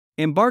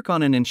Embark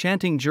on an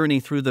enchanting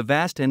journey through the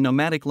vast and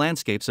nomadic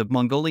landscapes of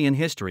Mongolian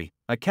history,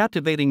 a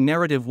captivating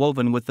narrative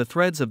woven with the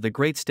threads of the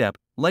Great Steppe,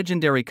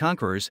 legendary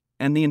conquerors,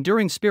 and the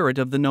enduring spirit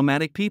of the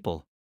nomadic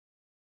people.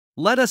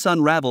 Let us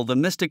unravel the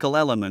mystical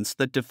elements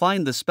that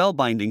define the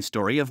spellbinding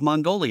story of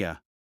Mongolia.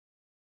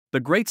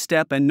 The Great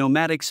Steppe and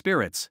nomadic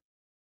spirits.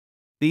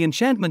 The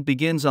enchantment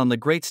begins on the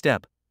Great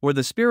Steppe, where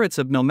the spirits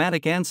of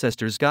nomadic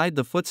ancestors guide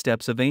the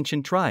footsteps of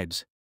ancient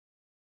tribes.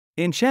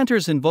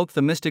 Enchanters invoke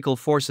the mystical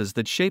forces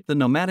that shape the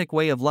nomadic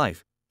way of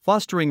life,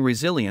 fostering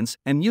resilience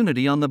and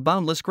unity on the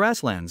boundless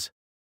grasslands.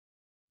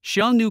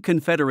 Xiongnu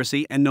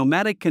Confederacy and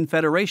Nomadic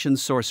Confederations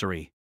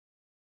Sorcery.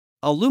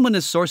 A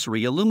luminous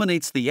sorcery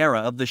illuminates the era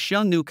of the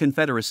Xiongnu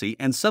Confederacy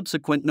and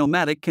subsequent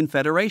nomadic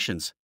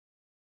confederations.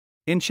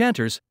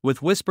 Enchanters,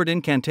 with whispered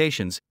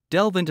incantations,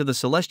 delve into the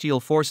celestial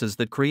forces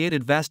that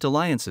created vast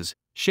alliances,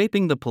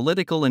 shaping the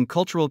political and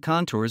cultural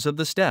contours of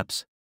the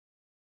steppes.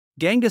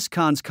 Genghis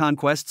Khan's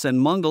conquests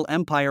and Mongol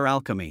Empire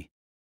alchemy.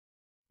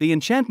 The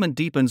enchantment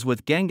deepens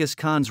with Genghis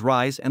Khan's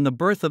rise and the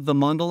birth of the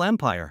Mongol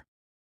Empire.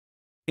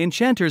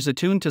 Enchanters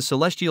attuned to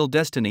celestial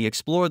destiny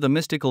explore the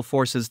mystical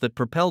forces that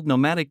propelled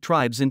nomadic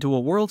tribes into a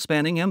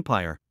world-spanning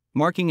empire,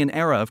 marking an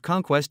era of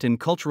conquest and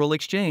cultural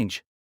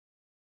exchange.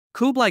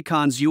 Kublai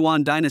Khan's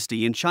Yuan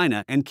dynasty in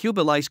China and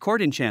Kublai's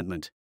court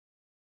enchantment.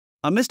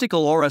 A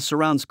mystical aura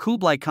surrounds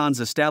Kublai Khan's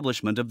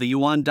establishment of the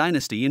Yuan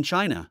dynasty in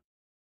China.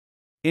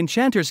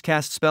 Enchanters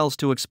cast spells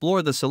to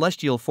explore the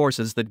celestial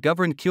forces that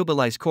governed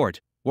Kublai's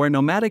court, where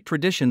nomadic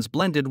traditions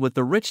blended with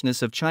the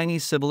richness of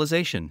Chinese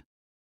civilization.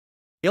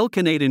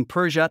 Ilkhanate in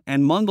Persia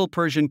and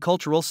Mongol-Persian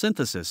cultural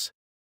synthesis.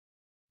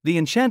 The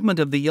enchantment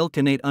of the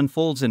Ilkhanate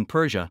unfolds in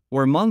Persia,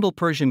 where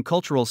Mongol-Persian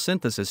cultural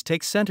synthesis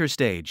takes center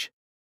stage.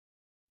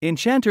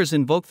 Enchanters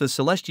invoke the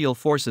celestial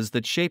forces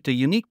that shaped a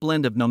unique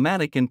blend of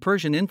nomadic and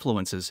Persian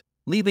influences,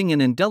 leaving an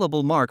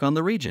indelible mark on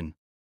the region.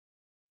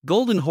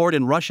 Golden Horde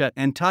in Russia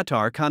and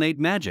Tatar Khanate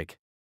magic.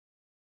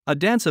 A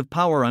dance of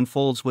power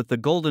unfolds with the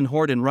Golden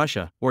Horde in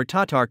Russia, where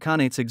Tatar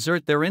Khanates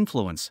exert their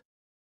influence.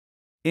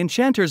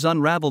 Enchanters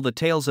unravel the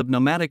tales of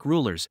nomadic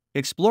rulers,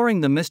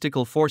 exploring the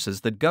mystical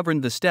forces that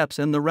governed the steppes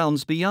and the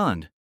realms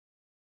beyond.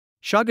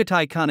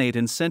 Chagatai Khanate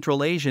in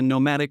Central Asian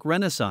nomadic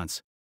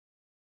renaissance.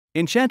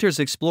 Enchanters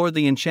explore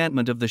the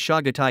enchantment of the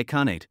Chagatai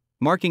Khanate,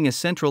 marking a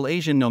Central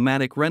Asian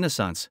nomadic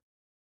renaissance.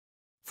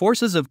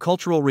 Forces of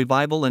cultural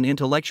revival and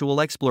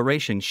intellectual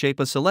exploration shape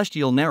a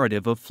celestial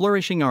narrative of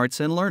flourishing arts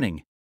and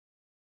learning.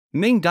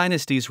 Ming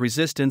Dynasty's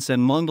resistance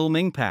and Mongol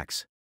Ming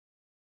Pacts.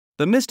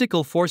 The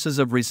mystical forces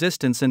of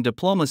resistance and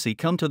diplomacy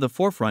come to the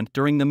forefront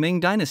during the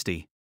Ming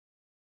Dynasty.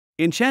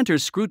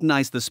 Enchanters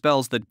scrutinize the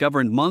spells that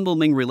governed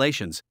Mongol-Ming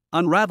relations,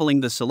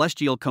 unraveling the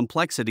celestial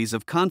complexities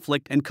of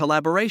conflict and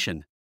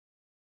collaboration.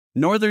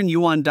 Northern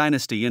Yuan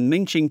Dynasty and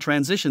Mingqing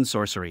Transition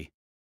Sorcery.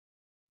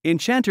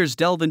 Enchanters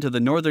delve into the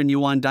Northern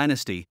Yuan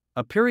Dynasty,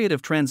 a period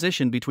of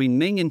transition between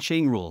Ming and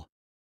Qing rule.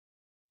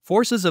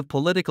 Forces of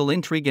political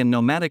intrigue and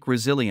nomadic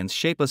resilience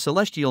shape a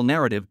celestial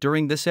narrative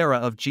during this era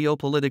of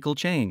geopolitical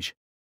change.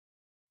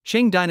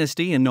 Qing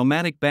Dynasty and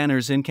Nomadic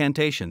Banners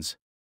Incantations.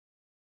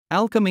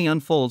 Alchemy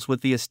unfolds with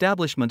the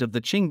establishment of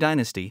the Qing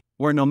Dynasty,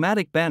 where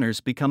nomadic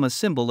banners become a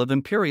symbol of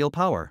imperial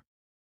power.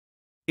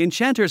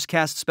 Enchanters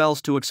cast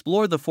spells to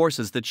explore the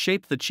forces that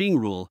shaped the Qing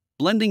rule,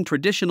 blending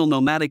traditional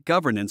nomadic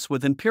governance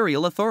with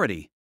imperial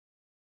authority.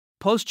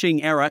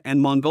 Post-Qing era and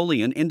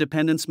Mongolian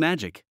independence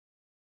magic.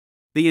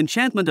 The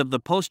enchantment of the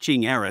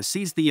post-Qing era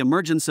sees the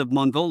emergence of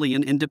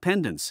Mongolian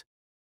independence.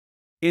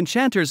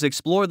 Enchanters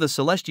explore the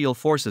celestial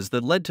forces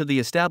that led to the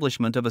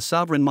establishment of a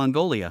sovereign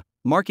Mongolia,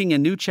 marking a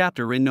new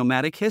chapter in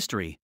nomadic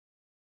history.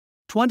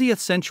 20th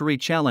century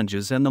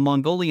challenges and the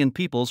Mongolian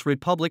People's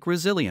Republic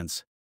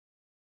resilience.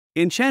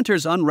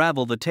 Enchanters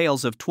unravel the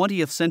tales of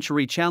 20th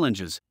century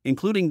challenges,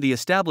 including the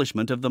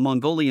establishment of the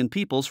Mongolian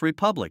People's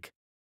Republic.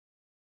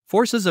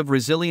 Forces of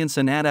resilience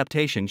and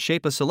adaptation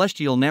shape a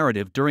celestial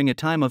narrative during a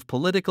time of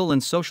political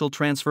and social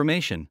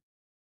transformation.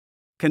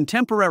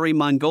 Contemporary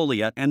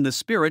Mongolia and the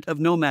spirit of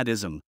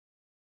nomadism.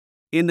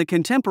 In the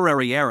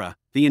contemporary era,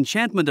 the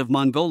enchantment of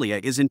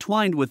Mongolia is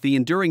entwined with the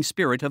enduring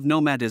spirit of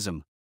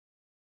nomadism.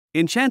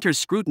 Enchanters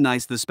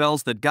scrutinize the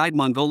spells that guide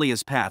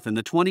Mongolia's path in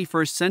the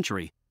 21st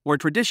century, where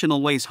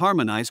traditional ways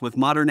harmonize with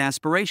modern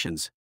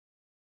aspirations.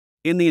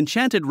 In the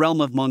enchanted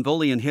realm of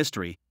Mongolian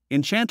history,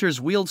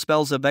 enchanters wield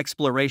spells of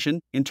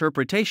exploration,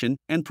 interpretation,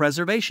 and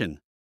preservation.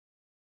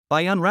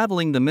 By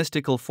unraveling the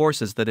mystical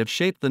forces that have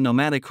shaped the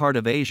nomadic heart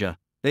of Asia,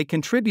 they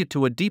contribute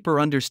to a deeper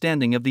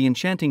understanding of the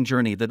enchanting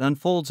journey that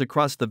unfolds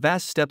across the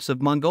vast steppes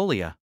of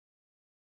Mongolia.